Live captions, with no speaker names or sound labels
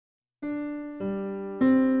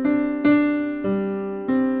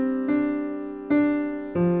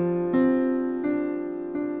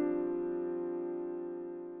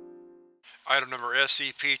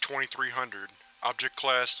SCP-2300 Object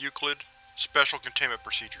Class Euclid Special Containment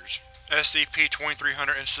Procedures.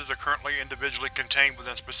 SCP-2300 instances are currently individually contained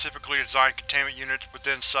within specifically designed containment units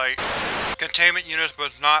within Site. Containment units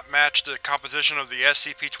must not match the composition of the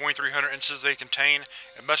SCP-2300 instances they contain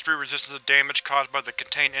and must be resistant to damage caused by the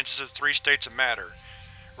contained instance's 3 states of matter.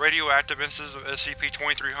 Radioactive instances of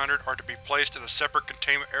SCP-2300 are to be placed in a separate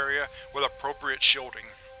containment area with appropriate shielding.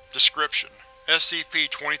 Description: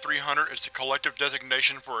 SCP-2300 is the collective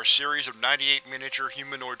designation for a series of 98 miniature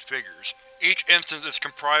humanoid figures. Each instance is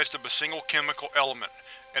comprised of a single chemical element,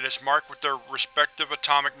 and is marked with their respective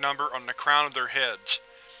atomic number on the crown of their heads.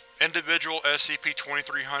 Individual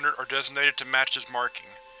SCP-2300 are designated to match this marking.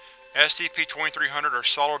 SCP-2300 are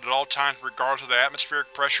solid at all times regardless of the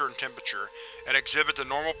atmospheric pressure and temperature, and exhibit the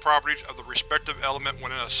normal properties of the respective element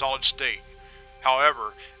when in a solid state.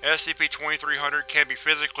 However, SCP-2300 can be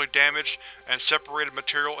physically damaged, and separated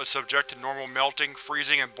material is subject to normal melting,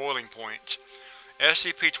 freezing, and boiling points.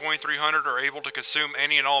 SCP-2300 are able to consume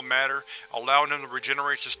any and all matter, allowing them to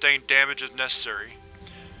regenerate sustained damage as necessary.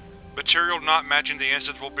 Material not matching the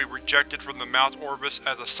instance will be rejected from the mouth orifice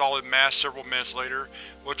as a solid mass several minutes later,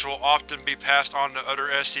 which will often be passed on to other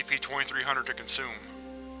SCP-2300 to consume.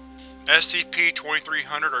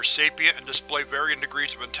 SCP-2300 are sapient and display varying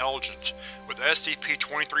degrees of intelligence, with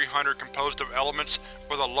SCP-2300 composed of elements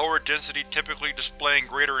with a lower density typically displaying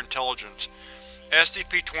greater intelligence.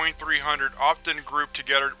 SCP-2300 often group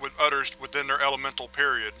together with others within their elemental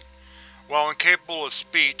period. While incapable of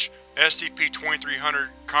speech, SCP-2300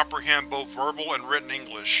 comprehend both verbal and written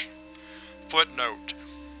English. Footnote: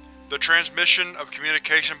 the transmission of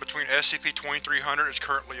communication between SCP-2300 is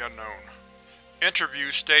currently unknown.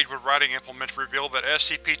 Interviews staged with writing implements reveal that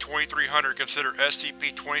SCP-2300 consider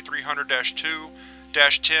SCP-2300-2,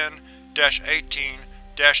 -10, -18,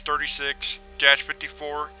 -36,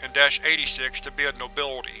 -54, and -86 to be a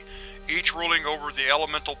nobility, each ruling over the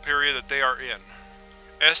elemental period that they are in.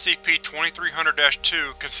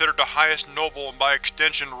 SCP-2300-2 considered the highest noble and by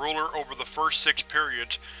extension ruler over the first 6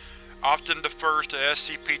 periods, often defers to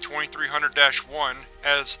SCP-2300-1,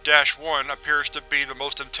 as -1 appears to be the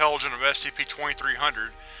most intelligent of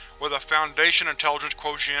SCP-2300, with a Foundation intelligence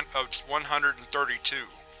quotient of 132.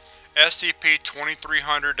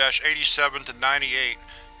 SCP-2300-87-98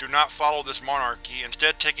 do not follow this monarchy,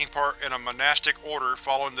 instead taking part in a monastic order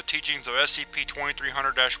following the teachings of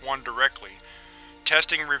SCP-2300-1 directly.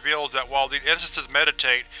 Testing reveals that while these instances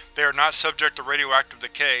meditate, they are not subject to radioactive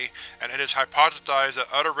decay, and it is hypothesized that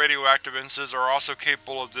other radioactive instances are also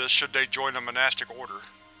capable of this should they join a monastic order.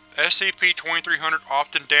 SCP-2300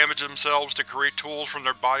 often damage themselves to create tools from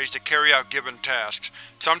their bodies to carry out given tasks,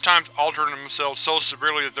 sometimes altering themselves so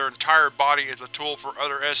severely that their entire body is a tool for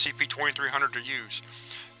other SCP-2300 to use,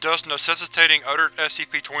 thus necessitating other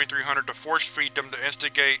SCP-2300 to force-feed them to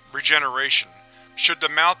instigate regeneration. Should the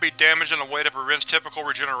mouth be damaged in a way that prevents typical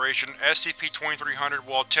regeneration, SCP-2300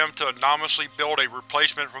 will attempt to anomalously build a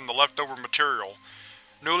replacement from the leftover material.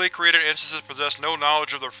 Newly created instances possess no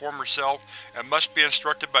knowledge of their former self, and must be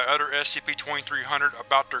instructed by other SCP-2300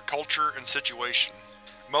 about their culture and situation.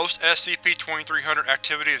 Most SCP-2300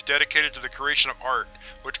 activity is dedicated to the creation of art,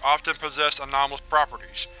 which often possess anomalous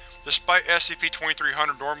properties. Despite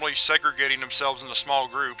SCP-2300 normally segregating themselves into small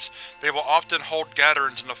groups, they will often hold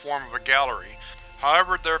gatherings in the form of a gallery.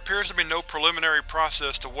 However, there appears to be no preliminary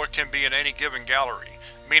process to what can be in any given gallery,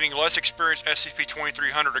 meaning less experienced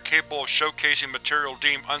SCP-2300 are capable of showcasing material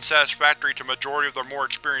deemed unsatisfactory to the majority of their more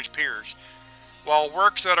experienced peers. While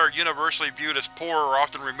works that are universally viewed as poor are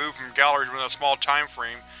often removed from galleries within a small time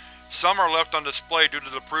frame, some are left on display due to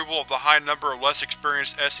the approval of the high number of less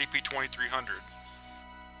experienced SCP-2300.